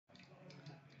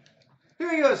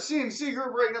Here you go, CNC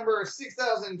group break number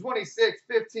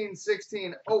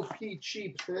 6026-1516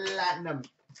 O-Pee-Chee Platinum.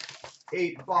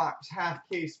 8-box half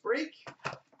case break.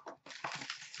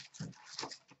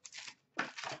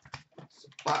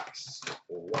 Box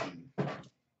 1.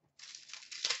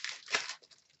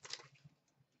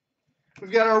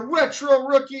 We've got our retro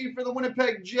rookie for the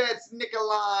Winnipeg Jets,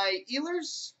 Nikolai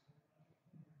Ehlers.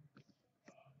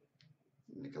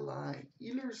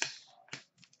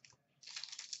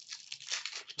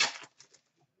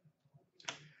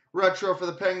 Retro for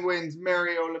the Penguins,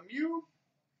 Mario Lemieux.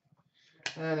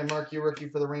 And a marquee rookie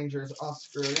for the Rangers,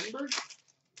 Oscar Lindberg.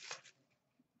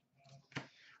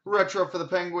 Retro for the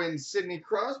Penguins, Sidney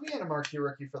Crosby. And a marquee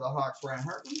rookie for the Hawks, Ryan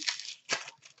Hartman.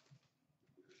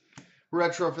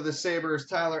 Retro for the Sabres,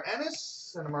 Tyler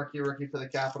Ennis. And a marquee rookie for the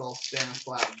Capitals,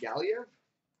 Stanislav Galiev.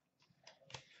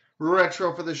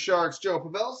 Retro for the Sharks, Joe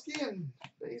Pavelski. And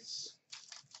base.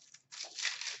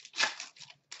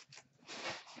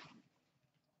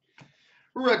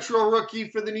 Retro rookie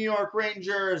for the New York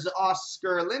Rangers,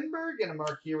 Oscar Lindberg. And a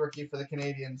marquee rookie for the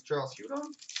Canadiens, Charles Hudon.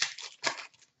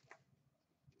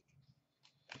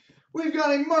 We've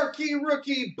got a marquee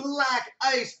rookie, Black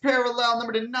Ice Parallel,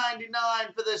 number to 99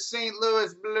 for the St.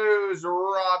 Louis Blues,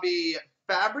 Robbie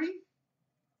Fabry.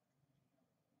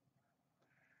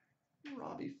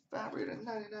 Robbie Fabry to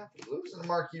 99 for the Blues. And a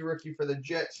marquee rookie for the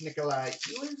Jets, Nikolai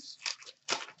Ehlers.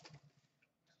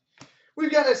 We've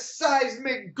got a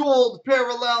seismic gold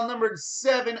parallel, numbered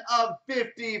 7 of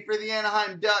 50 for the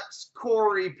Anaheim Ducks,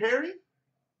 Corey Perry.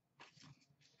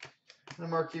 And a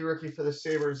marquee rookie for the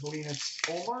Sabres, Linus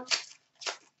Ullmark.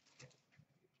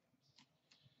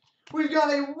 We've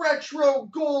got a retro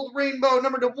gold rainbow,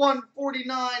 number to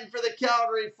 149 for the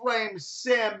Calgary Flames,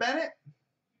 Sam Bennett.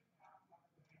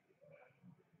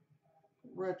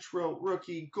 Retro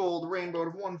rookie gold rainbow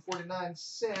to 149,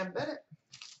 Sam Bennett.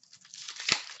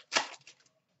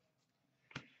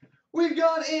 We've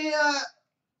got a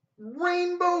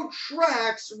Rainbow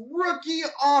Tracks rookie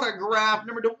autograph,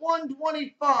 number to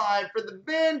 125 for the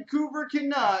Vancouver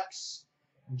Canucks,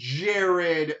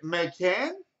 Jared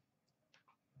McCann.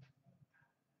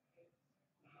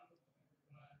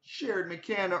 Jared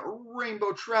McCann,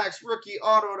 Rainbow Tracks rookie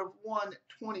auto to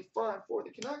 125 for the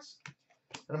Canucks.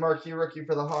 And a marquee rookie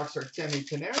for the Hawks, Artemi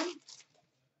Panarin.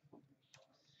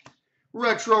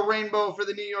 Retro rainbow for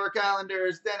the New York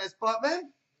Islanders, Dennis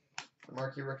Potvin.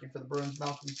 Marquee rookie for the Bruins,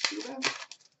 Malcolm Subban.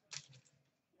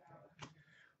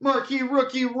 Marquee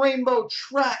rookie rainbow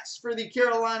tracks for the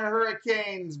Carolina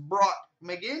Hurricanes, Brock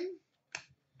McGinn.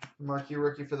 Marquee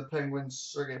rookie for the Penguins,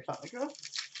 Sergei Plotnikov.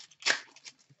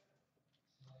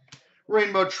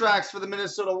 Rainbow tracks for the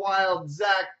Minnesota Wild,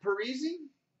 Zach Parise.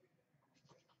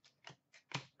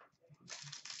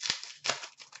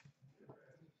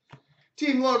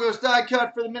 Team logos die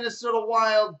cut for the Minnesota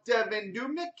Wild, Devin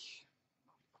Dubnyk.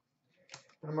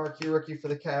 And a marquee rookie for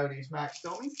the Coyotes, Max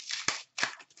Domi.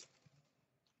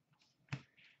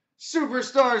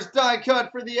 Superstars die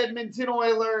cut for the Edmonton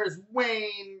Oilers,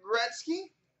 Wayne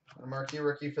Gretzky. And a marquee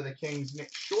rookie for the Kings,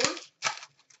 Nick Shore.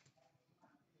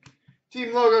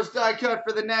 Team logos die cut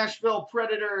for the Nashville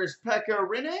Predators, Pekka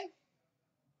Rinne.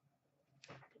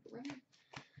 And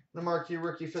a marquee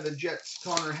rookie for the Jets,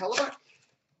 Connor Hellebuck.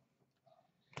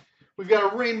 We've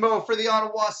got a rainbow for the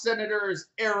Ottawa Senators,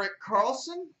 Erik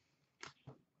Karlsson.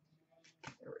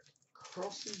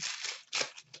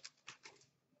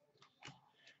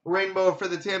 Rainbow for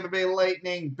the Tampa Bay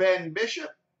Lightning, Ben Bishop.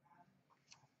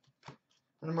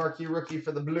 And a marquee rookie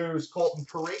for the Blues, Colton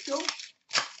Parayko.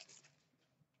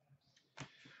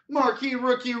 Marquee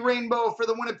rookie rainbow for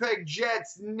the Winnipeg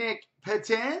Jets, Nick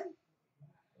Petan.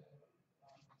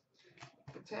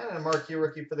 And a marquee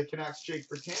rookie for the Canucks, Jake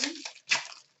Virtanen.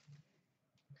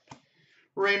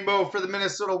 Rainbow for the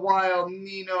Minnesota Wild,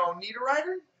 Nino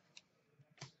Niederreiter.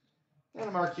 And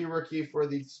a marquee rookie for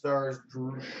the Stars,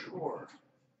 Drew Shore.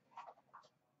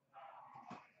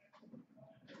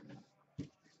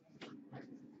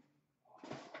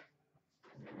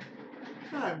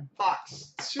 All right,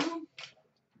 box 2.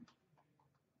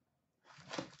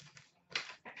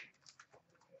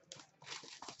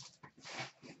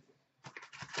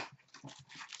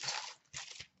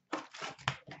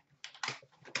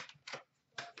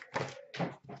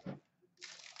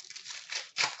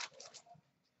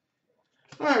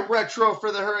 All right, retro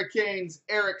for the Hurricanes,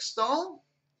 Eric Stahl.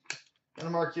 And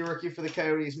a marquee rookie for the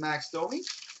Coyotes, Max Domi.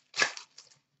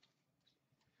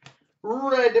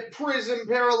 Red Prism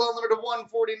Parallel, number to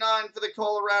 149 for the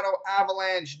Colorado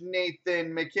Avalanche,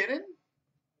 Nathan McKinnon.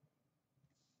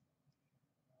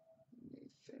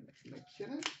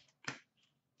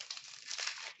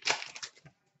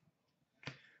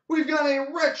 We've got a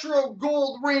retro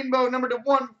gold rainbow number to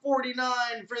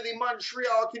 149 for the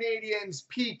Montreal Canadiens,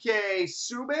 PK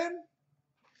Subban.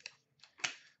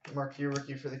 Marquee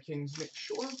rookie for the Kings, Nick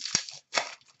Shore.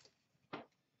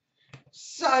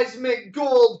 Seismic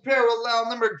gold parallel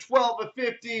number 12 of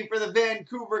 50 for the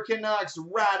Vancouver Canucks,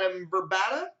 Radim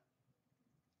Verbata.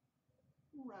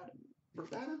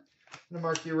 And a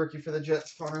marquee rookie for the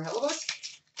Jets, Connor Hellebuck.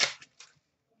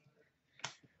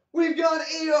 We've got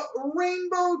a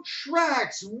Rainbow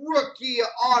Tracks rookie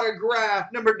autograph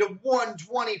number to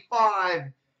 125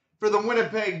 for the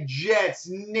Winnipeg Jets,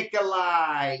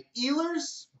 Nikolai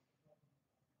Ehlers.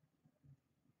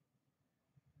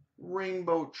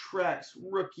 Rainbow Tracks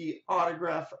rookie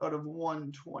autograph out of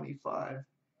 125,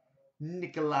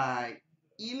 Nikolai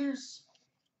Ehlers.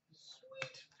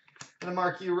 Sweet. And a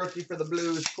marquee rookie for the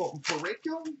Blues, Colton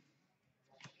Parayko.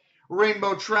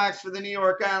 Rainbow Tracks for the New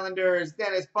York Islanders,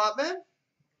 Dennis Potvin.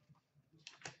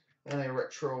 And a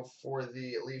retro for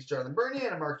the Leafs, Jonathan Bernier.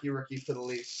 And a marquee rookie for the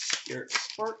Leafs, Garrett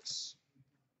Sparks.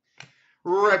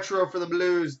 Retro for the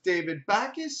Blues, David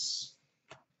Backes.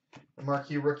 A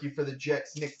marquee rookie for the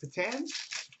Jets, Nick Patan.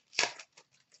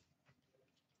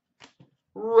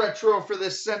 Retro for the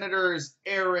Senators,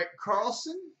 Erik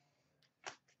Karlsson.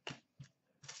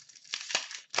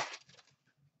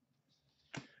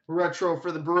 Retro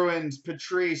for the Bruins,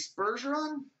 Patrice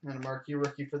Bergeron. And a marquee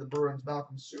rookie for the Bruins,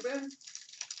 Malcolm Subban.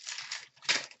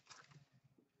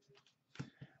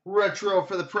 Retro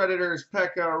for the Predators,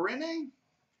 Pekka Rinne.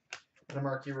 And a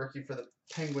marquee rookie for the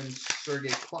Penguins, Sergei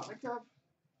Plotnikov.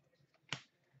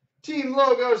 Team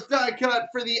logos die cut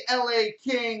for the LA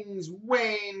Kings,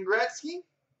 Wayne Gretzky.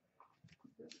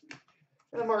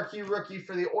 And a marquee rookie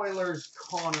for the Oilers,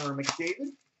 Connor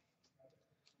McDavid.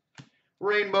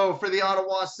 Rainbow for the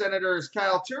Ottawa Senators,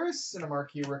 Kyle Turris. And a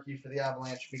marquee rookie for the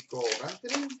Avalanche, Mikko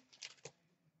Rantanen.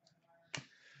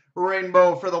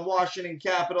 Rainbow for the Washington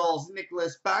Capitals,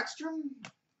 Nicholas Backstrom.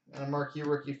 And a marquee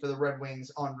rookie for the Red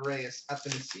Wings, Andreas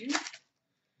Athanasiou.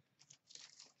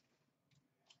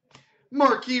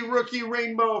 Marquee rookie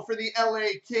rainbow for the LA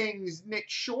Kings, Nick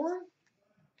Shore.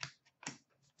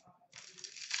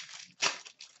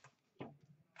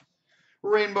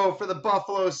 Rainbow for the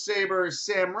Buffalo Sabres,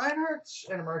 Sam Reinhart.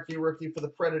 And a marquee rookie for the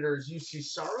Predators, UC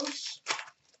Saros.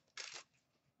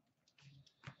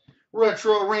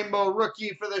 Retro rainbow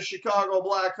rookie for the Chicago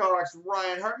Blackhawks,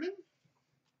 Ryan Hartman.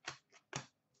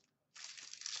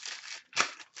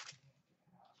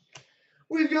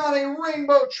 We've got a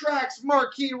Rainbow Tracks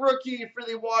marquee rookie for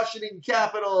the Washington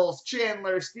Capitals,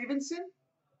 Chandler Stevenson.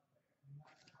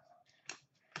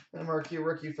 And a marquee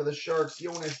rookie for the Sharks,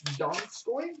 Jonas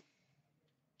Donskoy.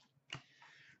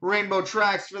 Rainbow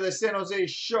Tracks for the San Jose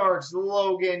Sharks,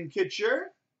 Logan Kitcher.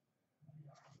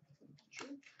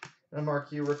 And a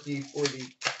marquee rookie for the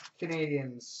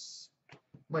Canadiens,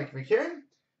 Mike McCarron.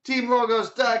 Team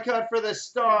logos die cut for the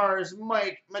Stars,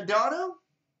 Mike Modano.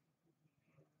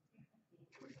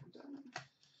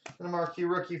 And a marquee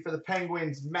rookie for the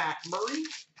Penguins, Matt Murray.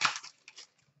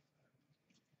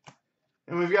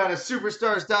 And we've got a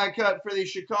Superstars die cut for the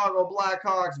Chicago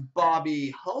Blackhawks,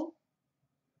 Bobby Hull.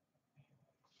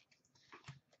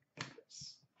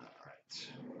 All right.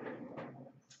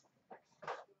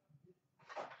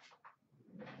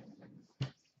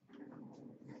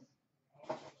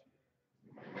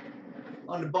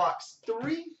 On to box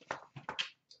 3.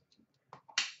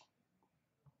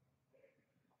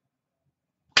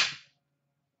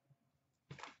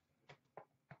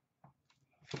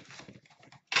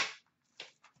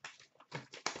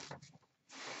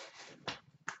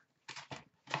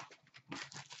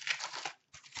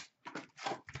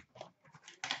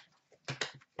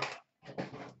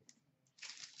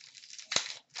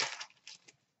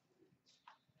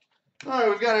 All right,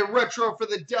 we've got a retro for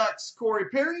the Ducks, Corey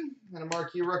Perry, and a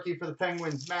marquee rookie for the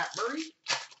Penguins, Matt Murray.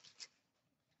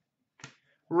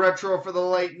 Retro for the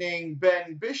Lightning,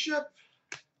 Ben Bishop,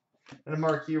 and a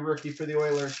marquee rookie for the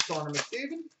Oilers, Connor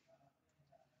McDavid.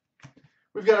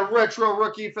 We've got a retro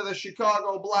rookie for the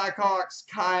Chicago Blackhawks,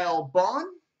 Kyle Bond.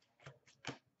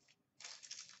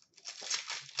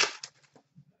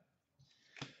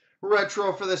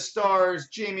 Retro for the Stars,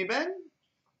 Jamie Benn.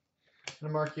 And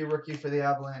a marquee rookie for the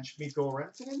Avalanche, Mikko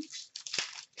Rantanen.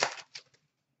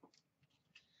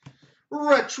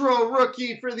 Retro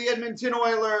rookie for the Edmonton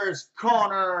Oilers,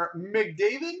 Connor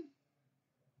McDavid.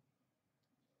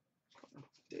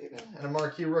 And a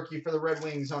marquee rookie for the Red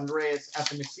Wings, Andreas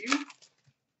Athanasiou.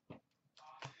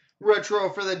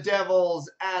 Retro for the Devils,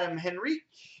 Adam Henrique.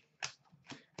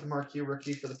 A marquee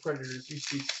rookie for the Predators,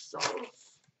 UC Saros.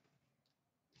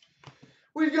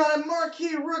 We've got a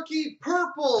marquee rookie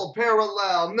purple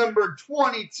parallel, number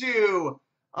 22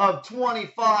 of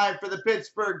 25 for the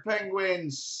Pittsburgh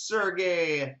Penguins,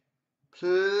 Sergei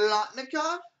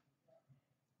Plotnikov.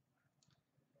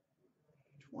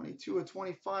 22 of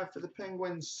 25 for the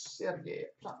Penguins, Sergei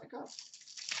Plotnikov.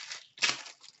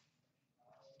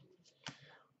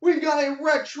 We've got a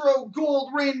retro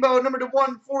gold rainbow, number to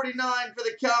 149 for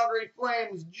the Calgary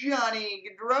Flames, Johnny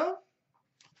Gaudreau.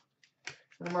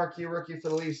 And a marquee rookie for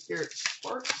the Leafs, Garrett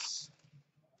Sparks.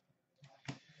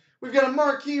 We've got a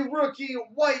marquee rookie,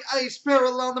 white ice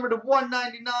parallel, number to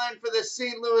 199 for the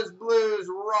St. Louis Blues,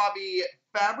 Robbie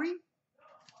Fabry.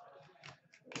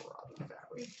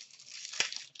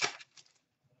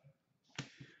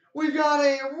 We've got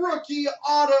a rookie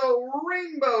auto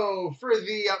rainbow for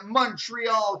the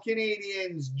Montreal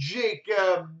Canadiens,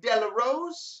 Jacob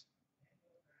Delarose.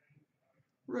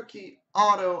 Rookie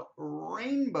auto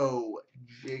rainbow,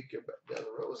 Jacob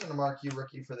Delarose. And a marquee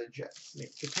rookie for the Jets,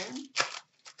 Nick Capan.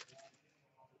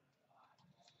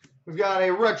 We've got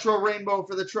a retro rainbow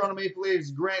for the Toronto Maple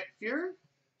Leafs, Grant Fuhr.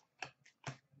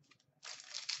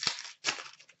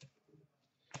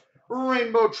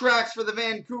 Rainbow tracks for the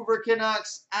Vancouver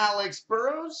Canucks, Alex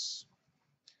Burrows.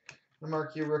 The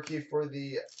marquee rookie for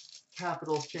the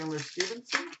Capitals, Chandler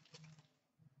Stevenson.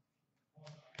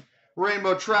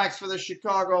 Rainbow tracks for the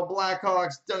Chicago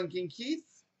Blackhawks, Duncan Keith.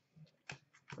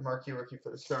 The marquee rookie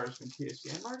for the Stars, Matthias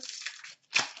Janmark.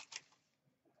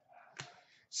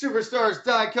 Superstars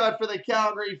die cut for the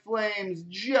Calgary Flames,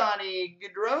 Johnny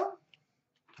Gaudreau.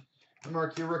 The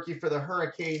marquee rookie for the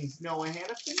Hurricanes, Noah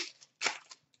Hannafin.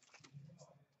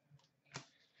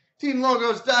 Team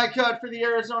logos die cut for the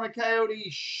Arizona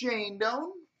Coyotes, Shane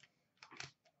Doan.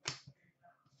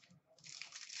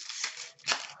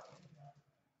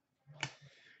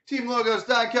 Team logos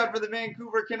die cut for the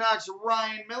Vancouver Canucks,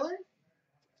 Ryan Miller.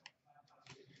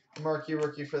 The marquee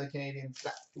rookie for the Canadiens,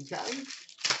 Zach Fucali.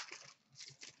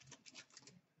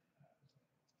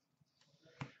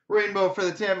 Rainbow for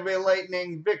the Tampa Bay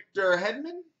Lightning, Victor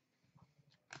Hedman.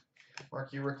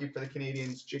 Marquee rookie for the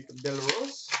Canadiens, Jacob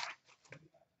Delarose.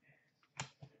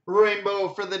 Rainbow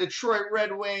for the Detroit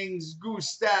Red Wings,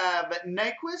 Gustav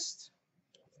Nyquist.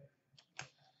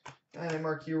 And a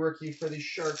marquee rookie for the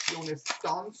Sharks, Jonas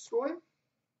Donskoy.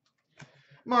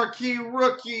 Marquee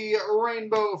rookie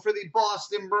rainbow for the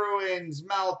Boston Bruins,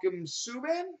 Malcolm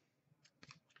Subban.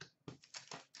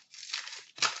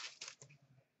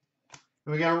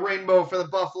 And we got a rainbow for the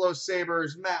Buffalo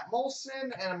Sabres, Matt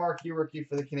Molson. And a marquee rookie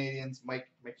for the Canadiens, Mike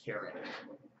McCarron.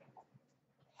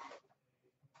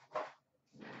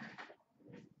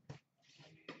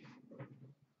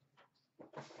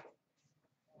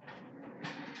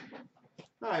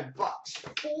 All right, box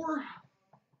 4.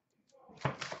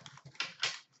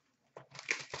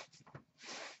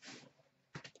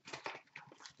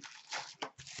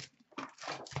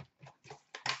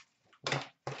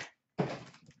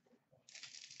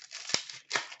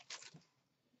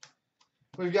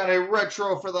 We've got a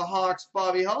retro for the Hawks,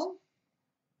 Bobby Hull.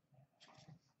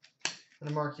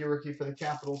 And a marquee rookie for the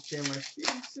Capitals, Chandler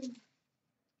Stevenson.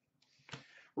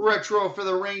 Retro for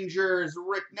the Rangers,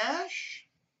 Rick Nash.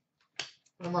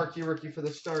 And a marquee rookie for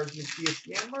the Stars, Matthias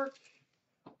Janmark.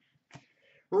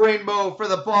 Rainbow for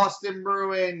the Boston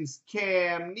Bruins,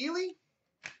 Cam Neely.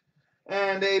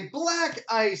 And a black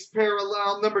ice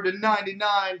parallel, number to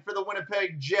 99 for the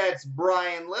Winnipeg Jets,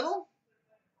 Brian Little.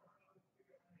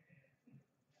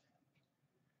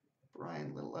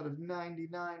 Brian Little out of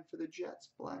 99 for the Jets,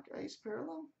 black ice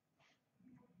parallel.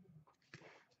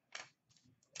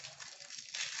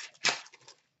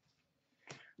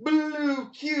 Blue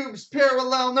Cubes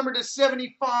parallel, number to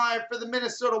 75 for the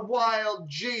Minnesota Wild,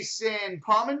 Jason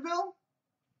Pominville.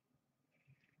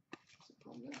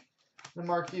 The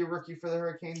marquee rookie for the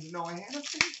Hurricanes, Noah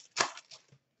Hannafin.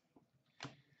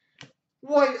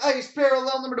 White ice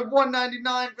parallel, number to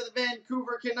 199 for the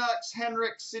Vancouver Canucks,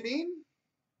 Henrik Sedin.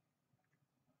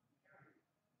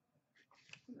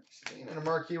 And a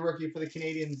marquee rookie for the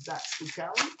Canadiens, Zach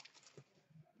Fucali.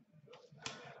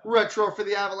 Retro for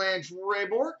the Avalanche, Ray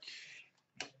Bourque.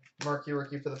 Marquee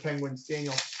rookie for the Penguins,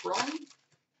 Daniel Sprong.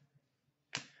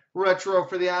 Retro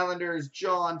for the Islanders,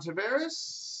 John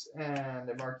Tavares.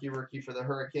 And a marquee rookie for the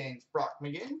Hurricanes, Brock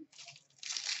McGinn.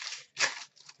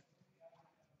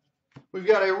 We've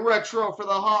got a retro for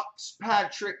the Hawks,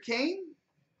 Patrick Kane.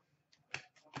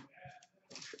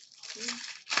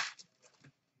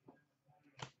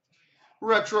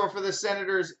 Retro for the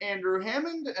Senators, Andrew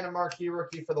Hammond. And a marquee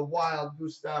rookie for the Wild,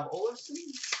 Gustav Olofsson.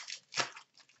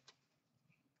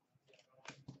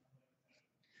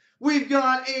 We've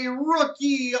got a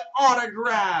rookie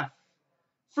autograph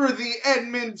for the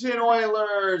Edmonton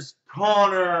Oilers,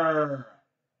 Connor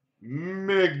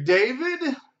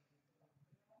McDavid.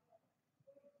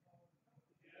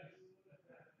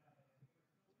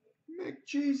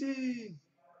 McCheesy.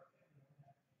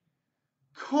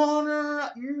 Connor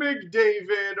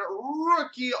McDavid,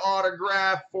 rookie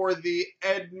autograph for the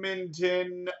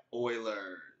Edmonton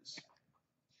Oilers.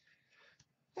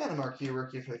 And a marquee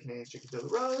rookie for the Canadiens,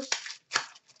 Jacob Rose.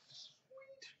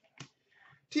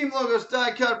 Team logos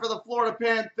die cut for the Florida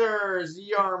Panthers,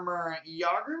 Jaromir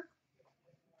Jagr.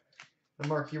 The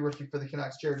marquee rookie for the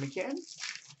Canucks, Jared McCann.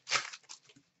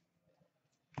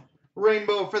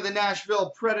 Rainbow for the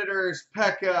Nashville Predators,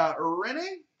 Pekka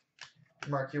Rinne.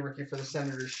 Marquee rookie for the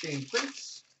Senators, Shane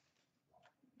Prince.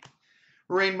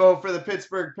 Rainbow for the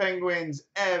Pittsburgh Penguins,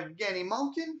 Evgeny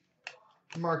Malkin.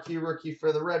 Marquee rookie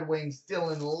for the Red Wings,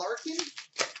 Dylan Larkin.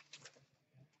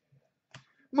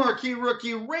 Marquee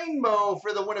rookie rainbow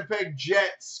for the Winnipeg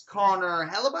Jets, Connor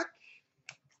Hellebuyck.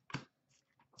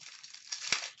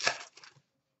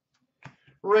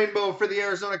 Rainbow for the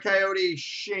Arizona Coyotes,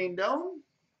 Shane Doan.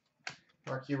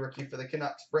 Marquee rookie for the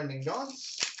Canucks, Brendan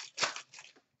Gaunce.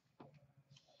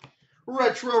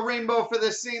 Retro rainbow for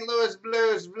the St. Louis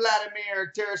Blues,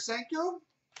 Vladimir Tarasenko.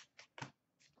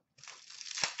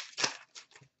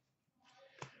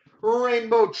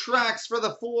 Rainbow tracks for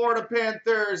the Florida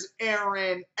Panthers,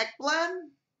 Aaron Ekblad.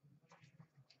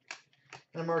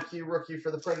 And a marquee rookie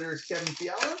for the Predators, Kevin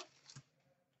Fiala.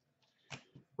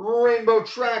 Rainbow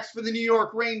tracks for the New York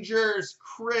Rangers,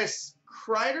 Chris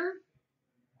Kreider.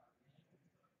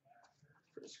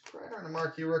 And a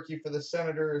marquee rookie for the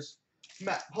Senators,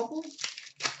 Matt Pumple.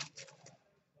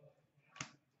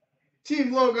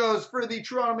 Team logos for the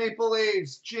Toronto Maple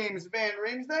Leafs, James Van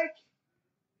Riemsdyk.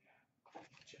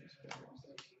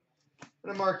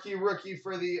 And a marquee rookie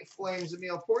for the Flames,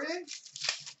 Emile Poirier.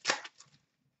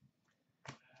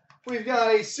 We've got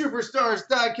a Superstars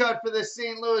die cut for the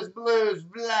St. Louis Blues,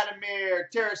 Vladimir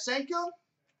Tarasenko.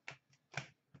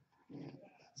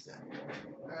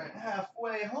 All right,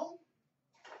 halfway home.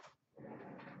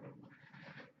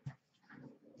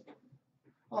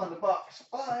 On to box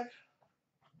 5.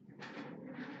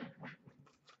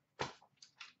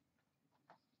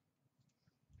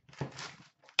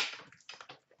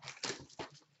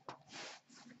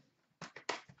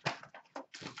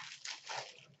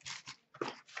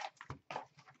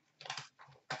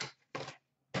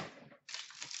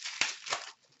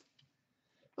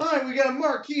 All right, we got a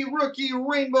marquee rookie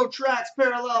rainbow tracks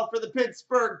parallel for the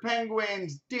Pittsburgh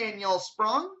Penguins, Daniel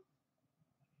Sprong.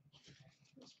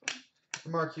 A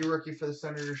marquee rookie for the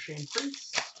Senators, Shane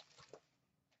Prince.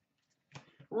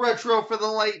 Retro for the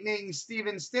Lightning,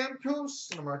 Steven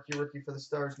Stamkos. And a marquee rookie for the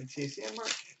Stars, Matthias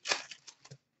Janmark.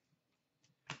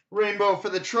 Rainbow for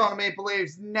the Toronto Maple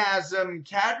Leafs, Nazem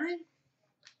Kadri.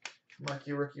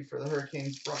 Marquee rookie for the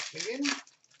Hurricanes, Brock McGinn.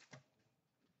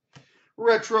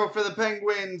 Retro for the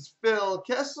Penguins, Phil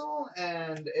Kessel.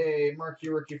 And a marquee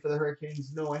rookie for the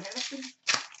Hurricanes, Noah Hanifin.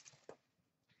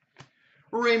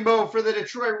 Rainbow for the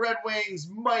Detroit Red Wings,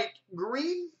 Mike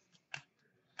Green.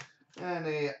 And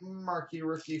a marquee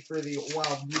rookie for the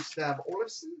Wild, Gustav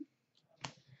Olofsson.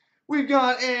 We've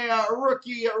got a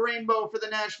rookie rainbow for the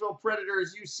Nashville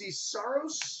Predators, UC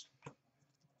Saros.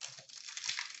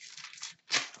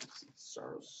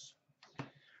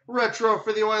 Retro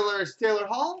for the Oilers, Taylor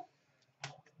Hall.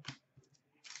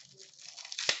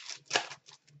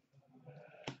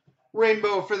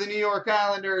 Rainbow for the New York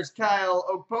Islanders, Kyle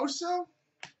Okposo.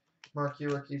 Marquee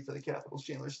rookie for the Capitals,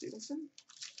 Chandler Stevenson.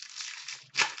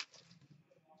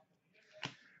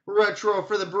 Retro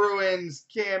for the Bruins,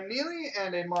 Cam Neely.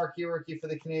 And a marquee rookie for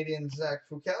the Canadiens, Zach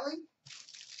Fucale.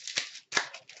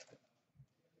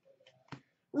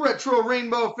 Retro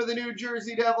rainbow for the New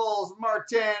Jersey Devils,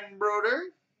 Martin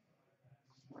Brodeur.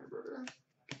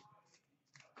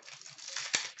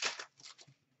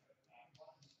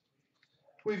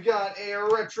 We've got a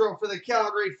retro for the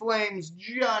Calgary Flames,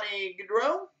 Johnny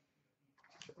Gaudreau.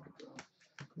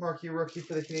 Marquee rookie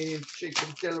for the Canadiens, Jacob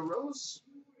Delarose.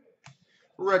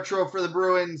 Retro for the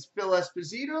Bruins, Phil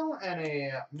Esposito. And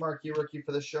a marquee rookie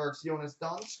for the Sharks, Jonas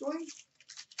Donskoy.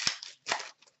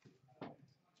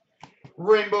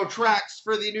 Rainbow tracks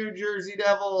for the New Jersey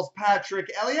Devils, Patrick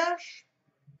Eliash.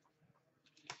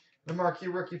 The marquee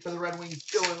rookie for the Red Wings,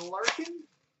 Dylan Larkin.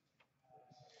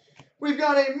 We've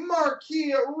got a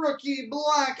marquee rookie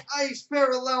black ice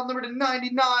parallel number to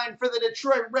 99 for the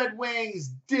Detroit Red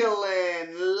Wings,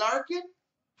 Dylan Larkin.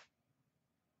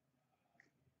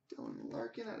 Dylan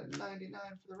Larkin at a 99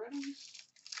 for the Red Wings.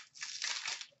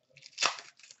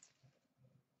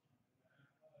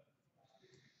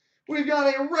 We've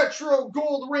got a retro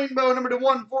gold rainbow number to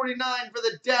 149 for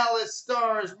the Dallas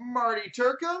Stars, Marty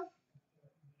Turco.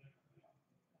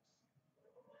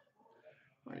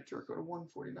 Marty Turco to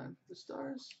 149 for the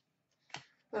Stars.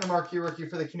 And a marquee rookie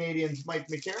for the Canadians, Mike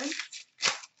McCarron.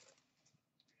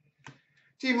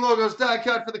 Team logos die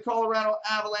cut for the Colorado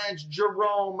Avalanche,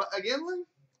 Jerome Aginley.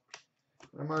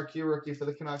 And a marquee rookie for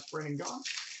the Canucks, Brendan Gaunce.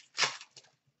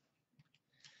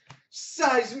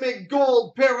 Seismic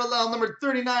gold parallel number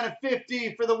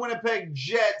 39/50 for the Winnipeg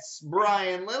Jets,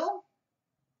 Brian Little.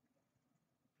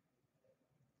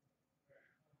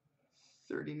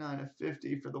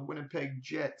 39/50 for the Winnipeg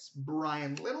Jets,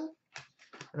 Brian Little.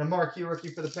 And a marquee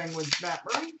rookie for the Penguins, Matt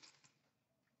Murray.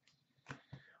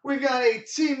 We've got a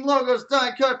team logos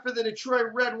die cut for the Detroit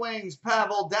Red Wings,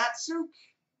 Pavel Datsyuk.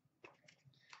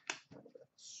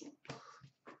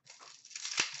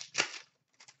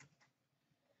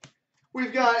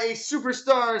 We've got a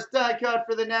Superstars die cut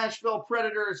for the Nashville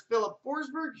Predators, Philip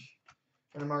Forsberg.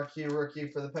 And a marquee rookie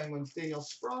for the Penguins, Daniel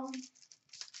Sprong.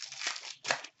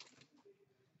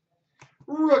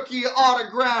 Rookie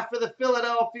autograph for the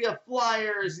Philadelphia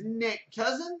Flyers, Nick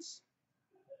Cousins.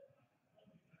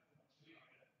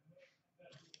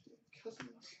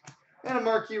 And a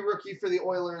marquee rookie for the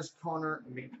Oilers, Connor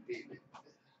McDavid.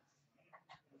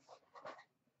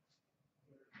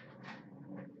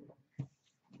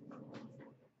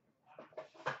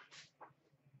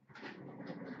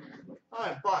 All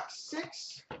right, box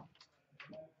 6.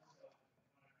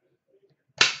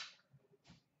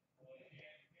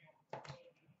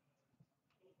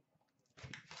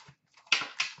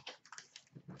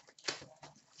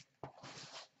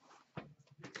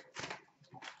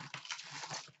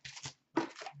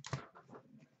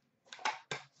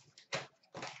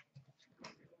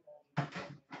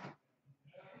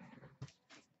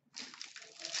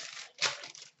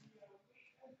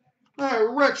 All right,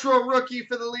 retro rookie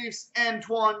for the Leafs,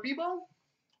 Antoine Bibeau.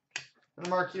 And a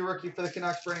marquee rookie for the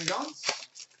Canucks, Brendan Gaunce.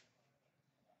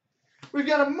 We've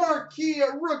got a marquee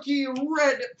rookie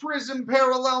red prism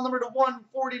parallel number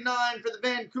 /149 for the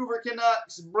Vancouver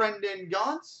Canucks, Brendan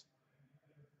Gaunce.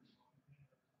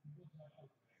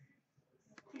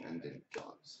 Brendan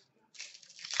Gaunce.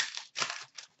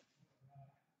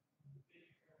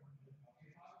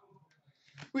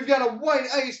 We've got a white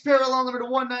ice parallel number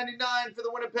 /199 for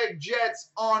the Winnipeg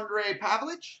Jets, Andre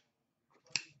Pavlich.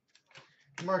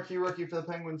 Marquee rookie for the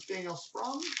Penguins, Daniel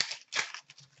Sprong.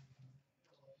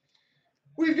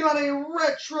 We've got a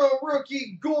retro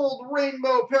rookie gold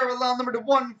rainbow parallel number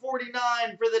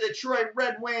 /149 for the Detroit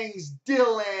Red Wings,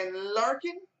 Dylan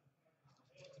Larkin.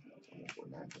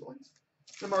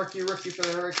 The marquee rookie for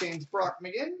the Hurricanes, Brock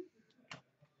McGinn.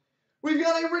 We've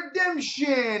got a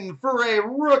redemption for a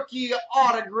rookie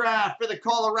autograph for the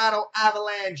Colorado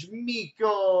Avalanche,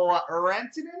 Mikko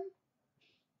Rantanen.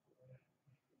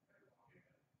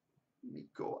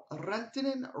 Mikko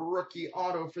Rantanen, rookie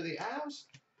auto for the Avs.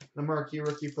 The marquee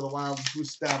rookie for the Wild,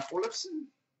 Gustav Olofsson.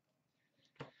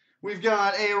 We've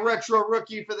got a retro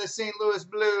rookie for the St. Louis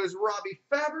Blues, Robbie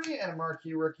Fabry, and a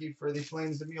marquee rookie for the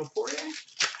Flames, Emile Poirier.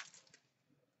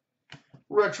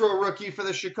 Retro rookie for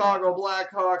the Chicago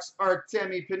Blackhawks,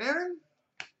 Artemi Panarin.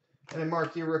 And a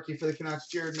marquee rookie for the Canucks,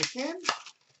 Jared McCann.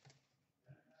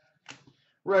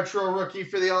 Retro rookie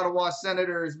for the Ottawa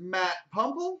Senators, Matt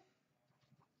Pumple.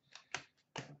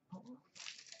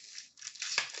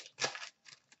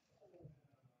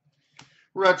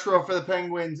 Retro for the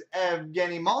Penguins,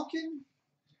 Evgeny Malkin.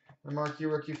 The marquee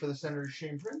rookie for the Senators,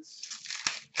 Shane Prince.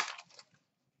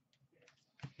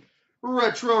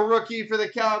 Retro rookie for the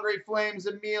Calgary Flames,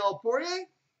 Emile Poirier.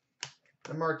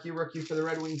 The marquee rookie for the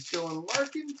Red Wings, Dylan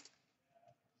Larkin.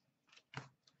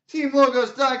 Team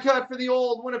logos die cut for the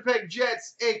old Winnipeg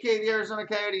Jets, aka the Arizona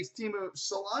Coyotes, Teemu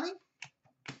Solani.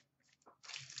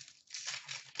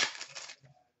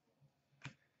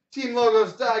 Team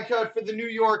logos die cut for the New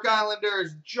York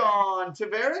Islanders, John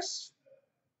Tavares.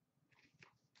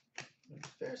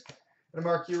 And a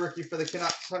marquee rookie for the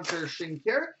Canucks, Hunter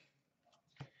Shinkaruk.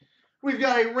 We've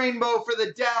got a rainbow for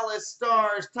the Dallas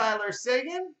Stars, Tyler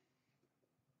Seguin.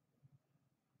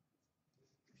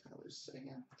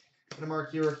 And a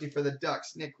marquee rookie for the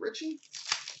Ducks, Nick Ritchie.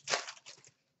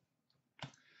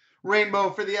 Rainbow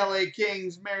for the LA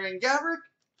Kings, Marian Gaborik.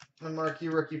 And a marquee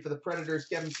rookie for the Predators,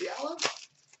 Kevin Fiala.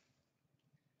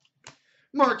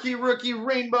 Marquee rookie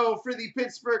rainbow for the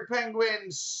Pittsburgh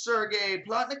Penguins, Sergei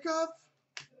Plotnikov.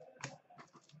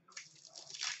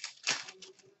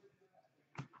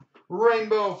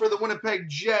 Rainbow for the Winnipeg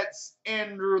Jets,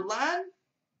 Andrew Ladd.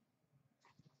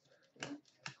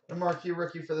 The marquee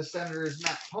rookie for the Senators,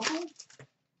 Matt Pumple.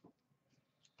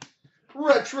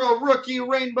 Retro rookie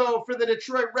rainbow for the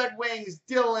Detroit Red Wings,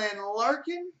 Dylan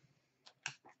Larkin.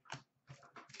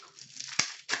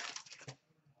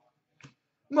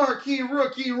 Marquee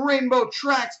rookie rainbow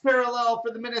tracks parallel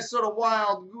for the Minnesota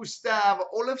Wild, Gustav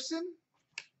Olofsson.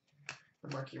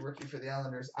 The marquee rookie for the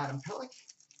Islanders, Adam Pelech.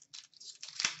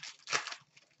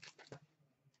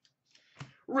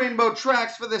 Rainbow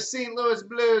tracks for the St. Louis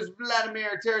Blues,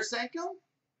 Vladimir Tarasenko.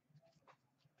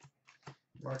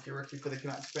 Marquee rookie for the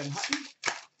Canucks, Ben Hutton.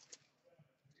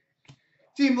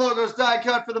 Team logos die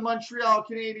cut for the Montreal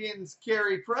Canadiens,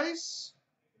 Carey Price.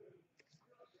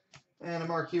 And a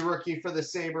marquee rookie for the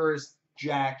Sabres,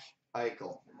 Jack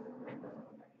Eichel.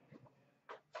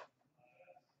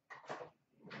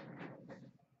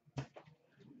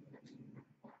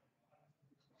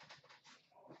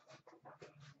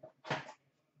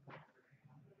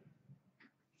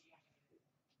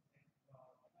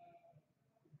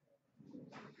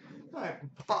 All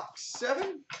right, box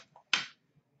 7.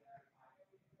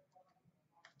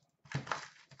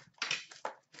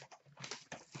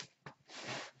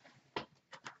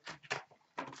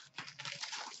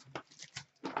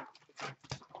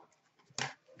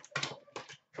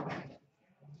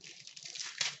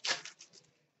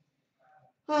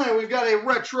 All right, we've got a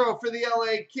retro for the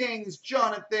LA Kings,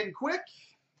 Jonathan Quick.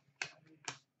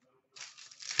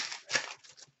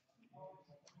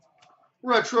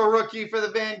 Retro rookie for the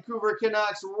Vancouver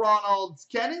Canucks, Ronald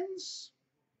Kennins.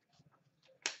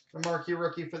 The marquee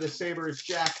rookie for the Sabres,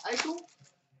 Jack Eichel.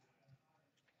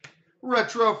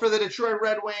 Retro for the Detroit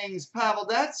Red Wings, Pavel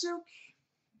Datsyuk.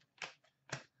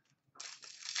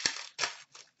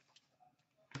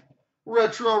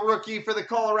 Retro rookie for the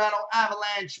Colorado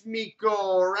Avalanche,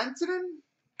 Mikko Rantanen.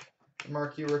 The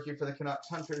marquee rookie for the Canucks,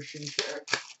 Hunter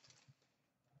Shinkaruk.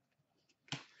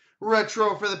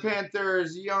 Retro for the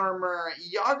Panthers, Jaromir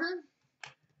Jagr.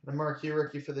 The marquee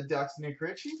rookie for the Ducks, Nick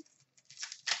Ritchie.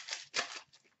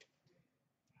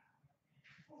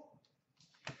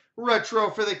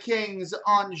 Retro for the Kings,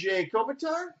 Anze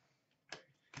Kopitar.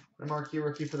 The marquee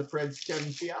rookie for the Preds,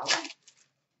 Kevin Fiala.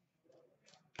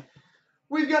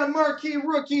 We've got a marquee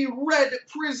rookie, red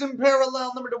prism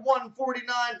parallel, number to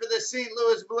 149 for the St.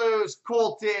 Louis Blues,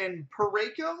 Colton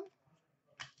Parayko.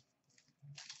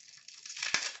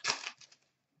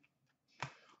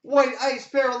 White ice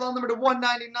parallel, number to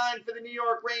 199 for the New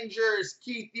York Rangers,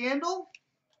 Keith Yandle.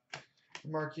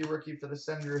 Marquee rookie for the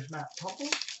Senators, Matt Pumpel.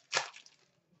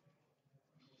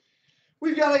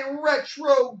 We've got a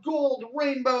retro gold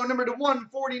rainbow, number to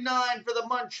 149 for the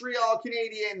Montreal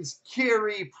Canadiens,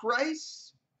 Carey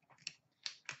Price.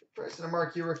 And a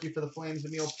marquee rookie for the Flames,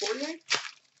 Emile Poirier.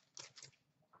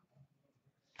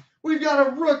 We've got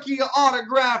a rookie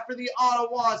autograph for the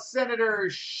Ottawa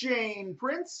Senators, Shane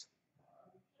Prince.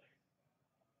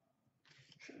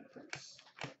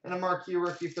 And a marquee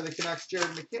rookie for the Canucks, Jared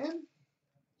McKinnon.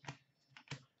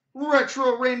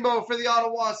 Retro rainbow for the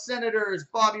Ottawa Senators,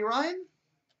 Bobby Ryan.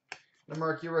 The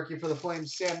marquee rookie for the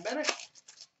Flames, Sam Bennett.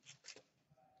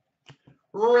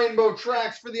 Rainbow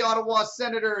tracks for the Ottawa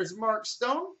Senators, Mark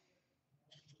Stone.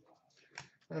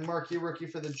 And a marquee rookie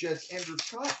for the Jets, Andrew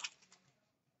Scott.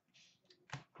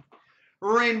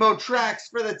 Rainbow tracks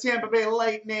for the Tampa Bay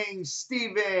Lightning,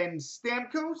 Steven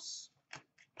Stamkos.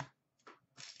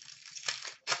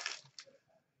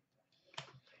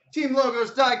 Team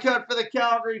logos die cut for the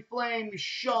Calgary Flames,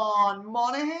 Sean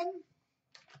Monahan.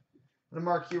 And a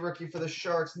marquee rookie for the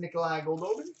Sharks, Nikolai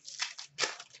Goldobin.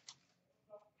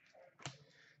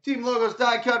 Team logos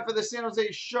die cut for the San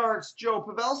Jose Sharks, Joe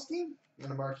Pavelski.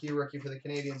 And a marquee rookie for the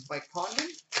Canadiens, Mike Condon.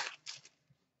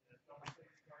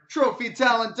 Trophy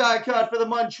talent die cut for the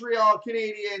Montreal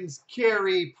Canadiens,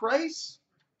 Carey Price.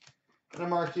 And a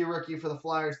marquee rookie for the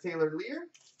Flyers, Taylor Lear.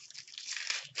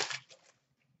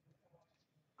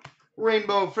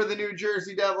 Rainbow for the New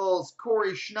Jersey Devils,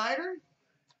 Corey Schneider.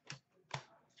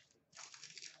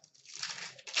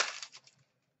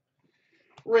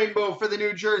 Rainbow for the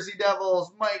New Jersey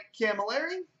Devils, Mike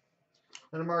Camilleri.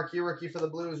 And a marquee rookie for the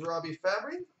Blues, Robbie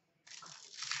Fabry.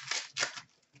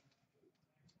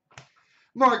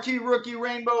 Marquee rookie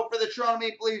rainbow for the Toronto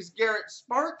Maple Leafs, Garrett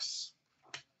Sparks.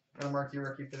 And a marquee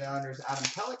rookie for the Islanders, Adam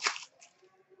Pelech.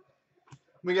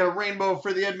 We got a rainbow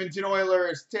for the Edmonton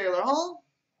Oilers, Taylor Hall.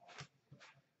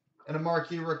 And a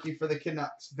marquee rookie for the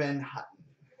Canucks, Ben Hutton.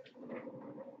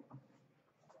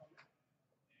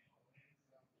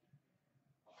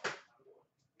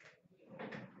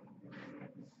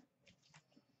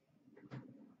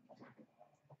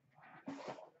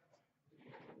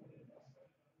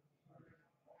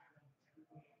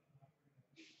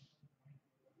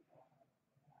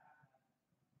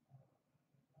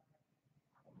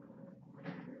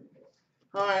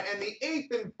 All right, and the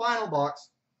 8th and final box.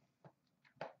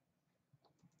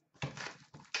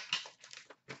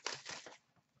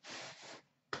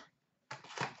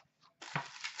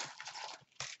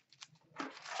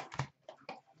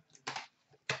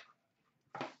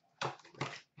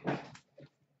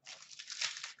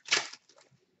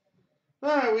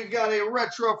 Alright, we've got a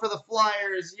retro for the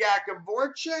Flyers, Jakub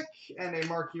Voracek, and a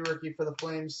marquee rookie for the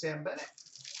Flames, Sam Bennett.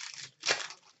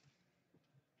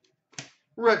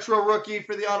 Retro rookie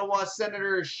for the Ottawa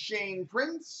Senators, Shane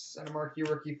Prince, and a marquee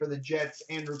rookie for the Jets,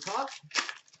 Andrew Kopp.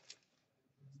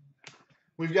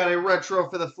 We've got a retro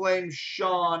for the Flames,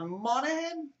 Sean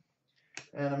Monahan,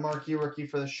 and a marquee rookie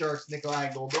for the Sharks,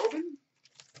 Nikolai Goldobin.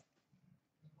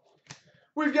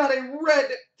 We've got a red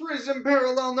Prism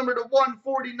parallel number to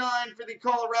 149 for the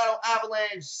Colorado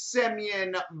Avalanche,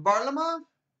 Semyon Varlamov.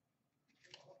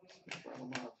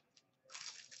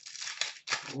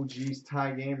 Oh, geez,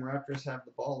 tie game. Raptors have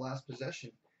the ball last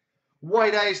possession.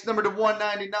 White ice number to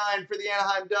 199 for the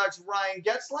Anaheim Ducks, Ryan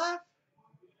Getzlaf.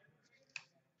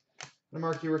 The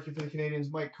marquee rookie for the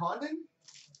Canadiens, Mike Condon.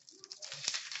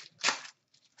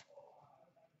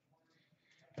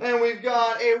 And we've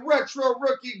got a retro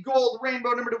rookie gold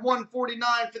rainbow number to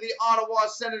 149 for the Ottawa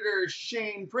Senators,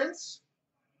 Shane Prince.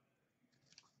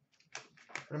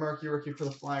 And a marquee rookie for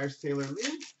the Flyers, Taylor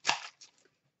Lee.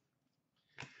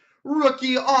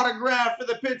 Rookie autograph for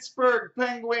the Pittsburgh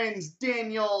Penguins,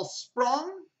 Daniel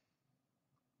Sprong.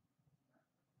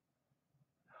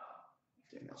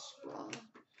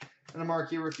 And a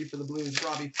marquee rookie for the Blues,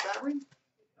 Robbie Fabry.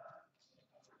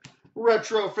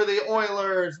 Retro for the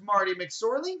Oilers, Marty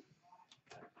McSorley.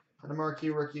 And a marquee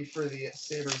rookie for the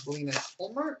Sabres, Linus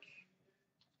Ullmark.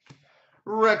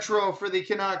 Retro for the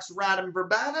Canucks, Radim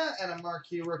Verbata. And a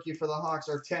marquee rookie for the Hawks,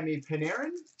 Artemi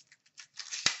Panarin.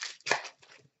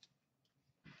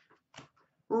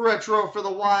 Retro for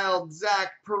the Wild,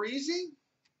 Zach Parise.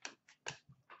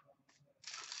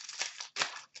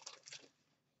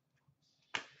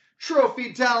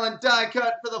 Trophy talent die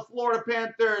cut for the Florida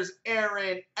Panthers,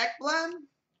 Aaron Ekblad.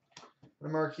 The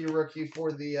marquee rookie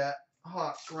for the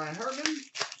Hawks, Ryan Hartman.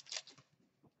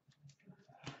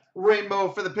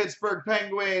 Rainbow for the Pittsburgh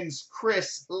Penguins,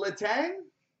 Chris Letang.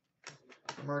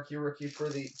 The marquee rookie for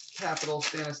the Capitals,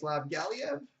 Stanislav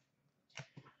Galiev.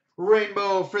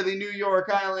 Rainbow for the New York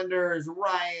Islanders,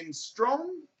 Ryan Strome.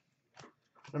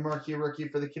 The marquee rookie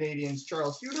for the Canadiens,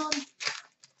 Charles Hudon.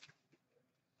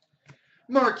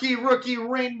 Marquee rookie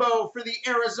rainbow for the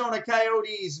Arizona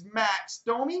Coyotes, Max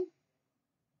Domi.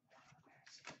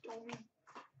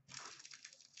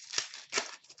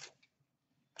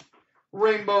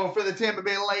 Rainbow for the Tampa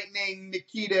Bay Lightning,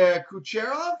 Nikita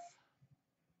Kucherov.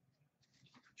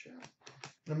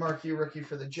 The marquee rookie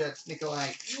for the Jets, Nikolai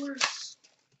Ehlers.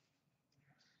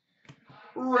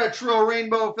 Retro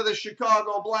rainbow for the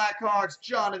Chicago Blackhawks,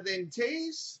 Jonathan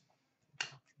Toews.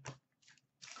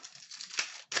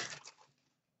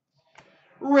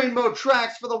 Rainbow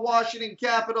tracks for the Washington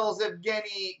Capitals,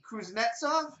 Evgeny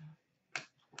Kuznetsov.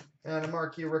 And a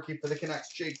marquee rookie for the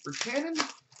Canucks, Jake Virtanen.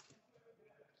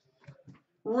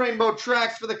 Rainbow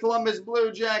tracks for the Columbus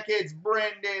Blue Jackets,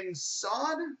 Brandon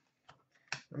Saad.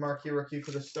 The marquee rookie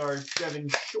for the Stars, Devin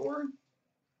Shore.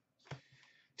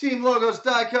 Team logos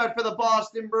die cut for the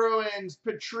Boston Bruins,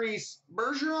 Patrice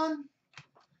Bergeron.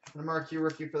 The marquee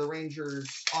rookie for the Rangers,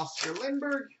 Oscar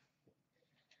Lindbergh.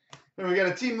 And we got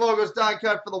a team logos die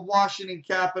cut for the Washington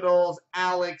Capitals,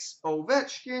 Alex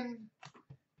Ovechkin.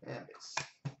 And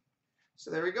so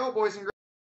there we go, boys and girls.